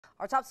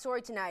Our top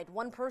story tonight,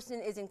 one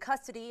person is in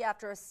custody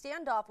after a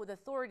standoff with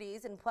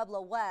authorities in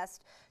Pueblo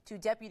West. Two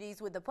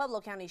deputies with the Pueblo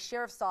County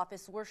Sheriff's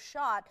Office were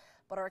shot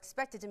but are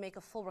expected to make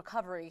a full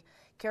recovery.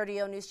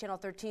 KRDO News Channel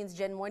 13's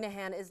Jen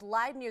Moynihan is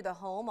live near the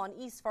home on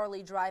East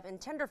Farley Drive and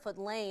Tenderfoot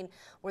Lane,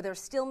 where there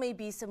still may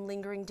be some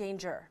lingering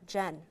danger.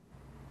 Jen.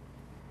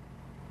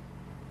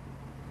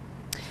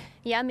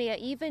 Yeah, Mia,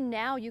 even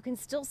now you can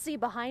still see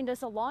behind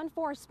us a law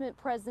enforcement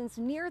presence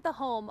near the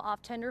home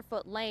off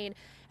Tenderfoot Lane.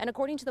 And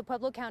according to the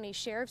Pueblo County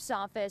Sheriff's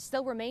Office,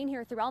 they'll remain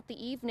here throughout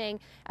the evening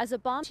as a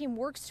bomb team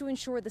works to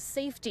ensure the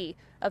safety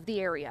of the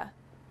area.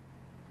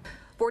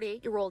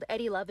 48-year-old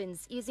Eddie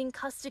Lovins is in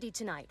custody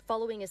tonight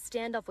following a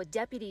standoff with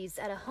deputies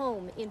at a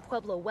home in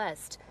Pueblo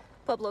West.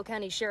 Pueblo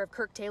County Sheriff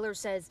Kirk Taylor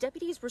says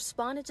deputies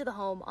responded to the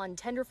home on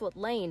Tenderfoot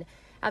Lane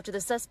after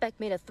the suspect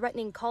made a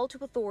threatening call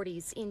to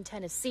authorities in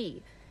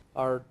Tennessee.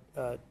 Our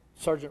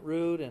Sergeant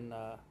Rude and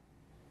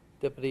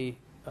Deputy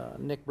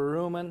Nick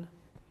Baruman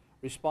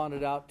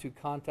responded out to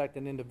contact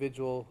an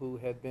individual who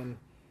had been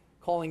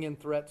calling in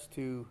threats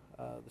to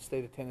the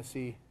state of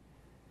Tennessee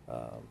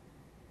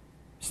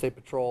State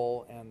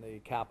Patrol and the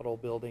Capitol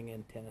building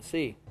in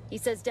Tennessee. He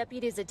says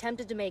deputies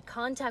attempted to make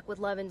contact with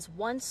Lovins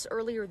once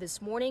earlier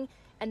this morning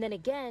and then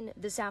again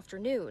this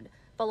afternoon,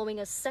 following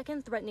a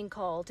second threatening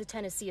call to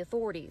Tennessee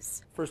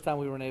authorities. First time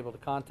we weren't able to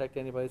contact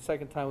anybody. The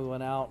second time we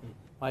went out, and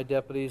my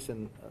deputies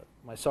and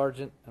my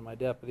sergeant and my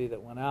deputy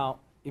that went out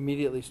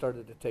immediately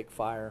started to take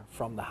fire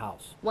from the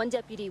house. One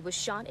deputy was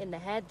shot in the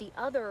head. The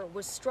other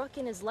was struck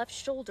in his left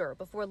shoulder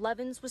before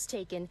Lovins was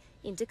taken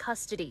into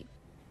custody.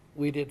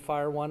 We did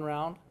fire one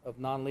round of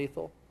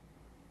non-lethal.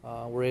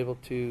 We're able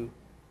to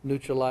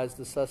neutralize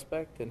the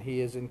suspect, and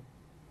he is in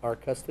our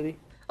custody.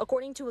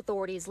 According to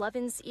authorities,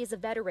 Lovins is a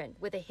veteran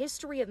with a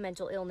history of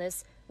mental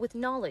illness with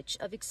knowledge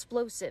of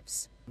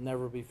explosives.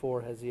 Never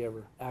before has he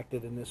ever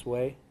acted in this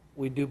way.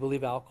 We do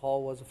believe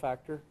alcohol was a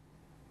factor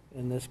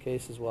in this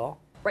case as well.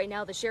 Right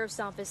now, the Sheriff's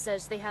Office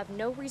says they have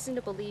no reason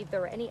to believe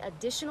there are any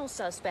additional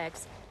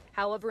suspects.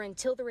 However,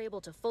 until they're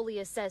able to fully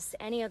assess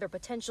any other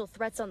potential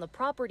threats on the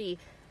property,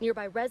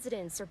 nearby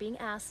residents are being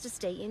asked to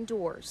stay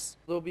indoors.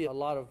 There'll be a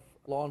lot of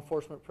law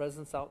enforcement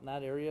presence out in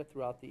that area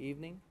throughout the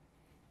evening.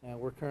 And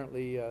we're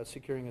currently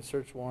securing a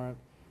search warrant,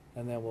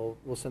 and then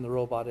we'll send the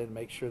robot in and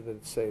make sure that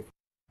it's safe.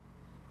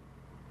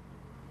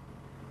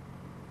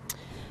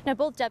 Now,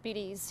 both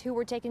deputies who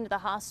were taken to the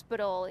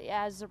hospital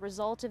as a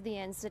result of the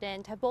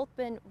incident have both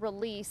been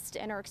released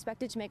and are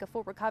expected to make a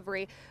full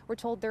recovery. We're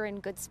told they're in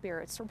good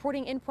spirits.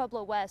 Reporting in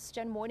Pueblo West,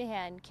 Jen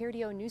Moynihan,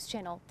 KRDO News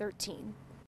Channel 13.